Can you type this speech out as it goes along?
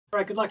All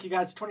right, good luck, you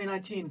guys.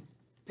 2019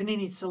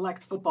 Panini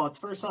Select Football. It's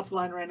first off the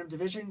line random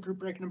division, group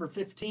break number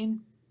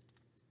 15.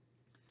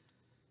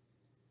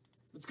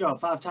 Let's go.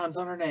 5 times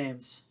on our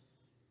names.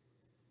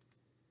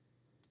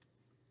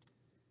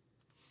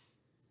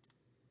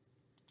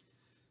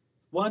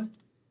 One,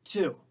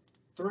 two,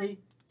 three,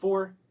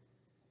 4,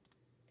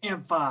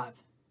 and 5.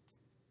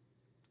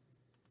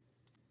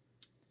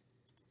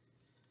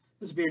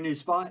 This will be your new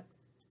spot.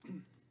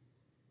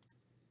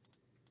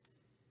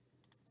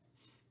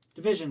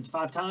 Divisions,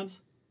 5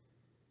 times.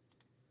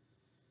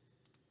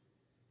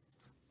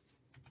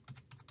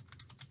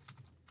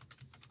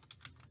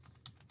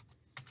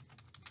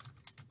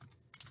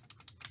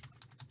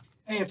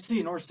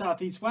 AFC, North,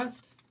 South, East,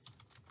 West.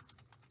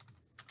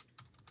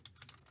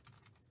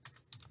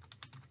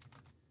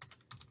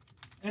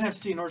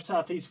 NFC, North,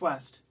 South, East,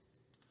 West.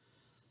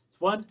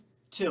 It's 1,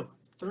 2,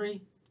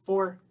 3,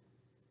 4,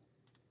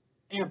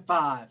 and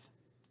 5.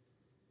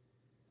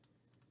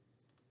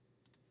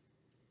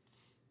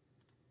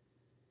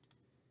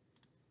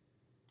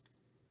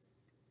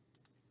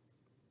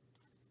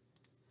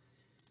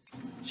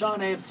 Sean,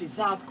 AFC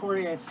South,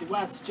 Corey, AFC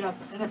West, Jeff,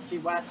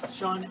 NFC West,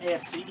 Sean,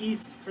 AFC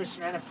East,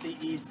 Christian,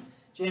 NFC East,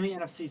 Jamie,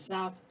 NFC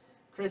South,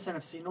 Chris,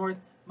 NFC North,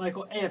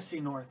 Michael,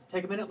 AFC North.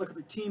 Take a minute, look up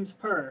your teams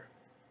per.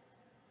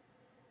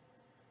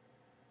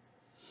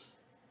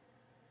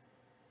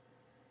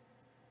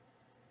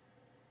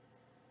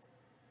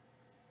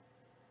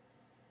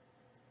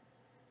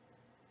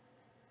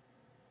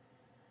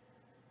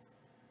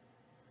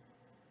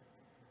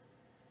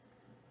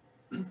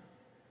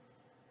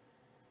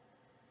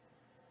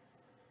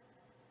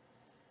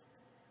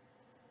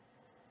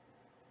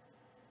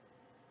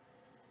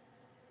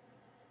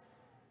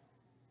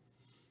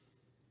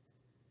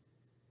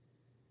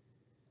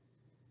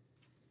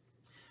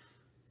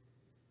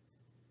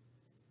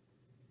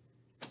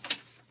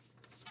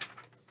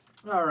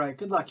 All right,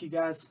 good luck, you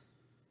guys.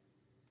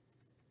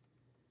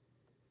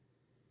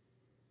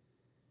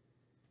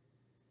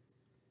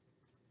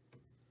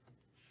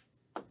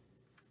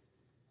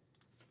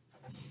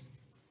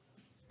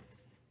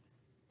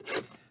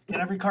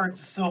 Again, every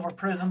card's a silver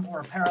prism or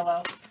a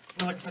parallel.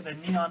 We're looking for the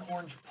neon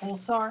orange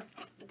pulsar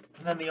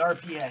and then the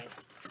RPA.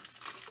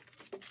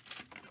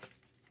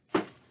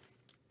 All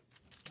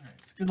right,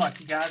 so good luck,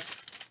 you guys.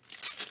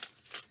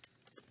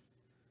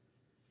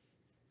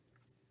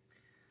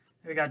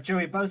 We got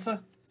Joey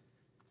Bosa.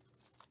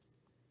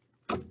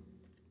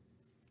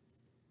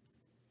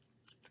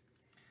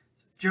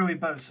 Joey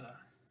Bosa.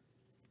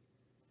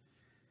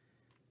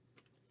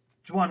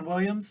 Juwan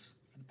Williams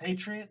for the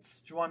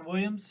Patriots. Juwan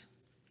Williams.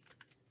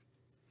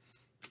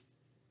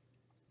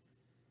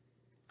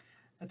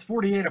 That's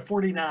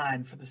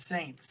 48/49 for the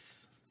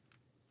Saints.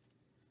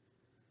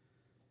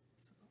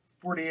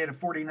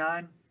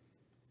 48/49.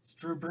 It's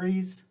Drew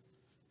Brees.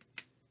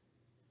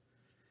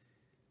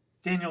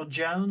 Daniel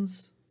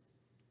Jones.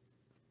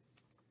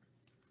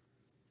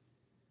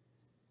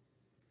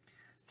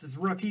 This is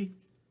rookie.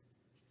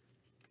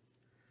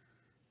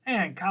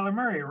 And Kyler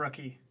Murray,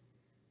 rookie.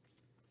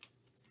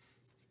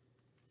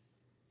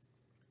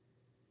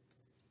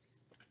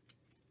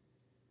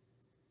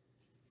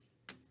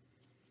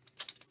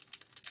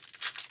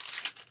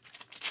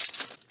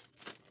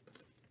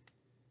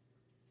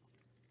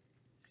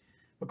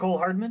 McCole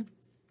Hardman.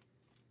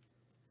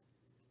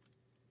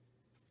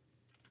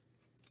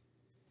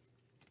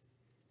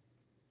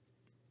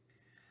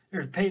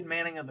 There's Peyton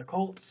Manning of the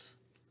Colts.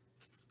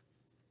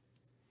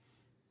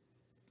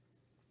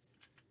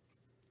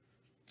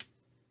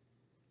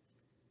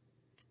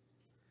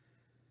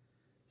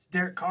 It's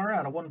Derek Carr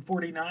out of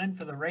 149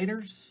 for the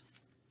Raiders.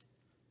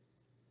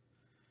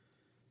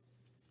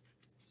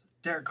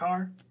 Derek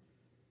Carr.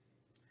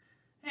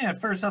 And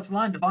first off the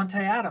line, Devontae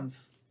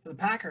Adams for the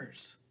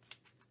Packers.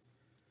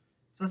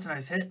 So that's a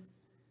nice hit.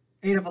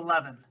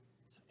 8/11.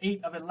 So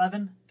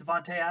 8/11,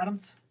 Devontae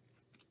Adams.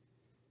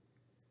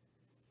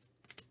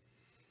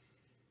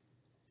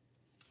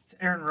 It's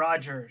Aaron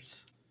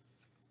Rodgers.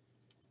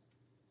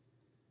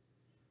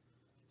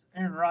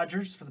 Aaron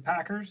Rodgers for the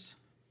Packers.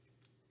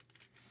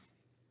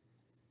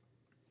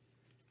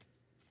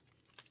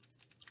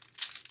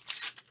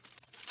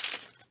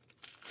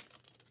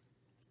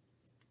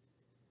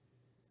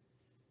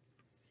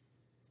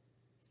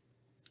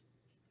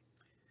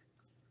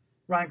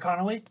 Ryan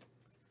Connolly.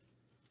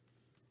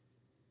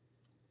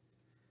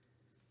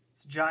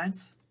 It's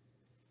Giants.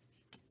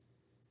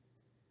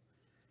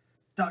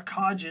 Duck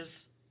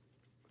Hodges.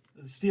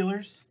 The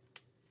Steelers.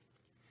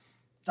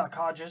 Duck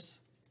Hodges.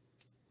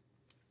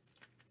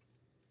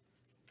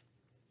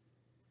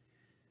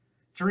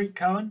 Tariq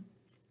Cohen.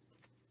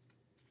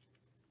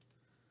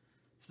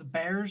 It's the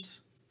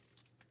Bears.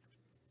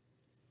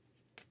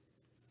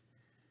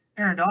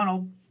 Aaron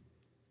Donald.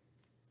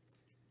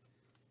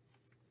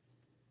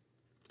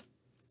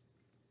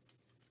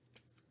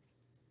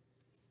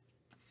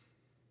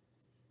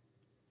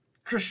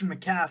 Christian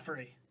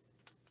McCaffrey.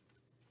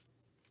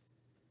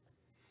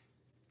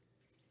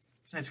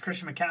 So nice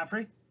Christian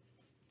McCaffrey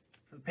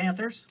for the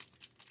Panthers.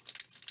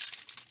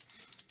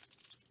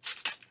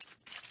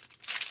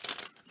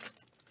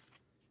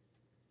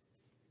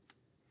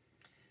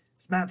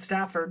 Matt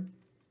Stafford.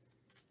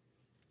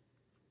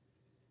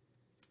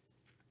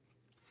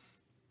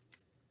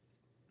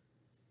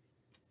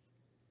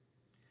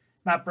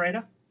 Matt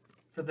Breida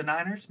for the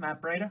Niners.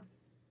 Matt Breida.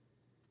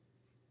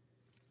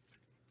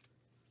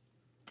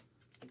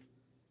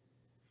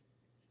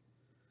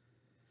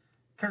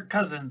 Kirk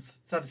Cousins.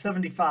 It's out of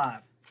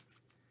 75.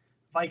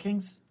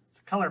 Vikings. It's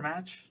a color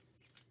match.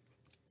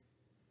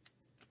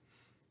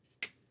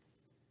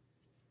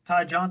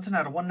 Ty Johnson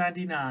out of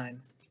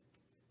 199.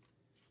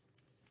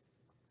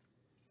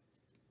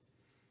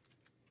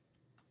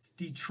 It's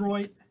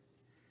Detroit.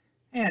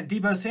 And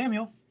Deebo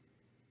Samuel.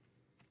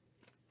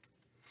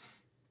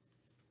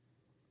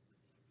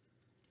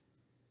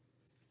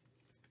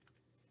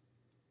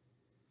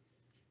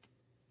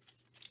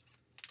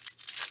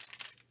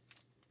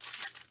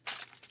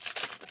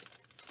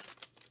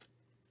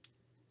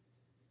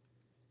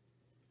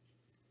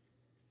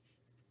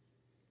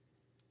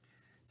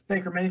 It's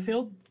Baker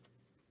Mayfield.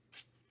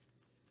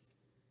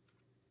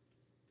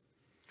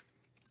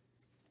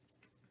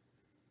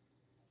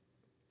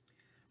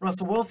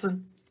 Russell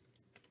Wilson.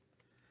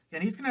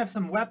 And he's going to have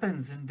some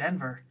weapons in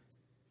Denver.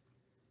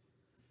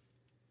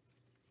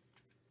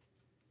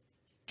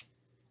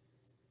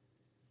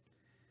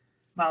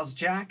 Miles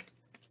Jack.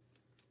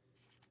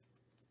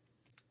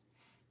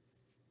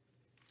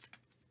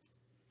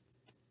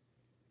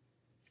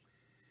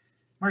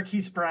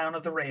 Marquise Brown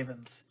of the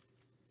Ravens.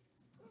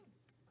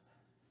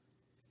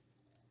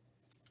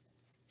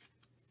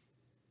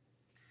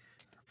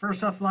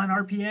 First off line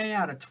RPA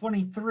out of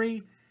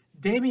 23.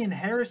 Damian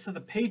Harris of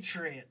the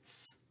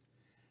Patriots.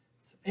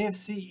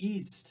 AFC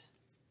East.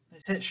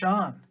 Nice hit,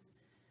 Sean.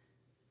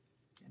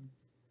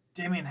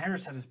 Damian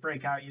Harris had his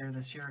breakout year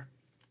this year.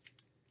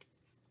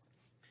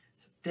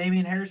 So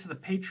Damian Harris of the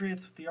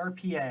Patriots with the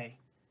RPA.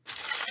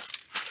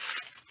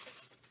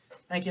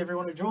 Thank you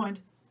everyone who joined.